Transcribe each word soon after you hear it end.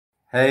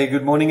Hey,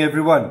 good morning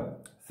everyone.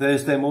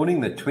 Thursday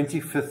morning, the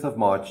 25th of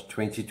March,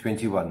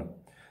 2021.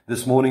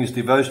 This morning's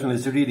devotional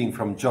is a reading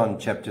from John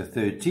chapter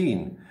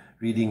 13,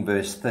 reading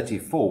verse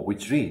 34,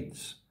 which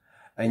reads,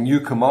 "A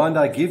new command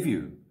I give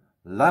you,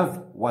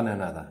 love one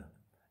another.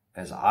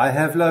 As I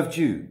have loved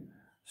you,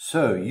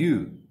 so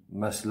you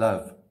must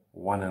love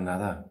one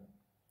another."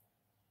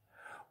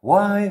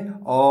 Why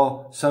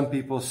are some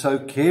people so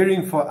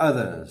caring for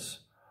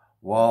others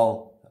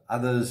while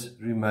others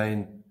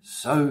remain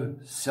so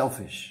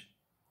selfish?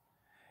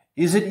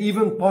 Is it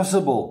even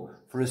possible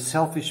for a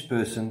selfish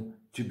person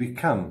to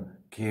become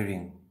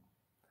caring?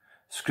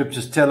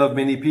 Scriptures tell of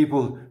many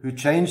people who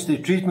changed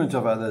their treatment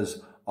of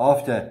others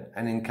after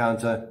an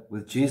encounter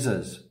with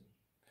Jesus.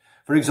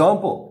 For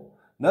example,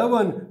 no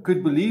one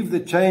could believe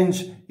the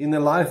change in the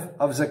life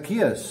of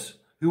Zacchaeus,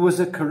 who was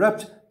a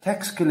corrupt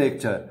tax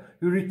collector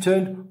who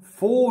returned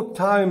 4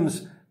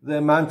 times the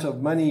amount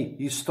of money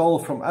he stole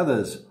from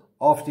others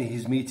after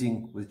his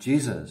meeting with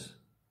Jesus.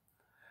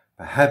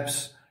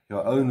 Perhaps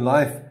your own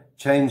life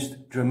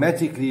changed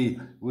dramatically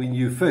when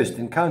you first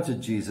encountered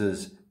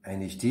Jesus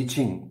and his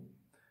teaching.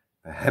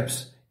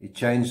 Perhaps it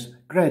changed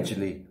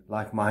gradually,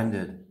 like mine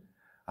did.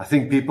 I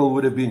think people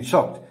would have been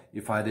shocked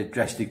if I had a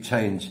drastic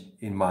change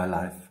in my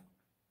life.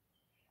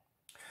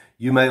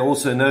 You may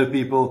also know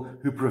people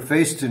who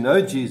profess to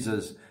know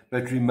Jesus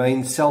but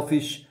remain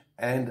selfish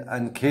and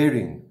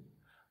uncaring.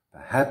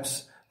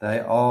 Perhaps they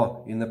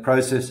are in the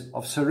process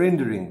of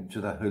surrendering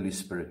to the Holy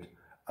Spirit.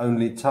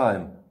 Only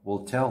time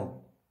will tell.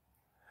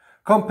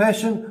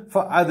 Compassion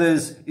for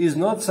others is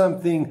not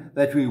something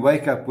that we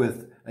wake up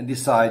with and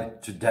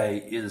decide today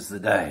is the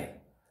day.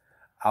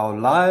 Our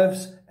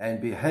lives and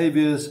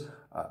behaviors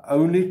are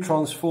only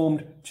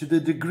transformed to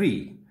the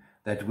degree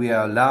that we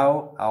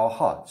allow our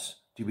hearts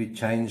to be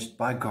changed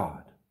by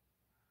God,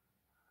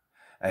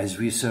 as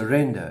we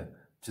surrender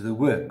to the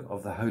work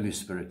of the Holy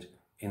Spirit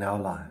in our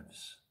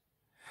lives.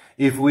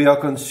 If we are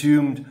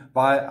consumed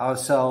by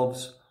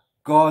ourselves,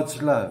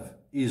 God's love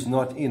is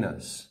not in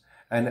us,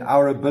 and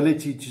our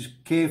ability to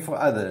care for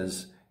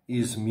others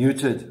is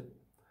muted.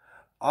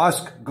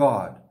 Ask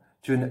God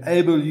to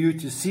enable you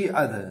to see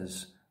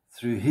others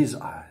through his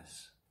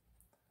eyes.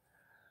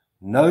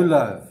 No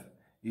love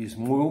is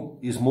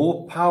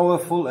more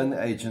powerful an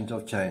agent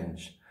of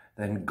change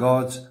than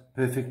God's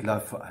perfect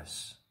love for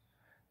us.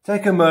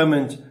 Take a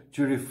moment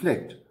to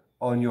reflect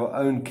on your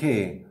own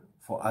care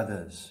for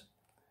others.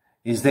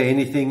 Is there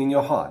anything in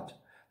your heart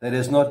that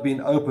has not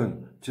been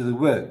open to the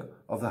work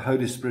of the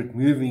Holy Spirit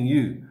moving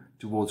you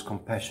towards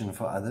compassion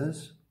for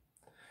others?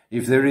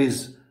 If there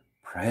is,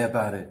 pray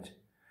about it.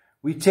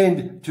 We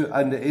tend to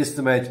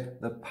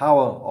underestimate the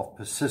power of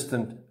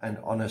persistent and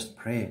honest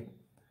prayer.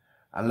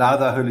 Allow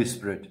the Holy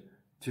Spirit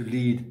to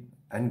lead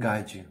and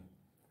guide you.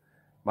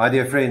 My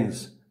dear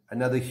friends,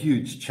 another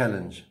huge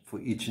challenge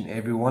for each and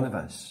every one of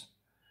us.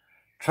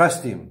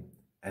 Trust him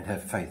and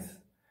have faith.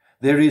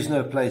 There is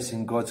no place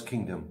in God's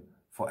kingdom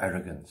for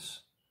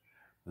arrogance.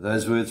 With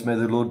those words, may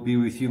the Lord be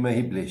with you. May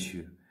he bless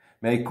you.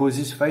 May he cause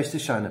his face to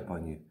shine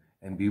upon you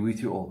and be with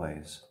you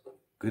always.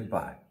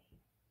 Goodbye.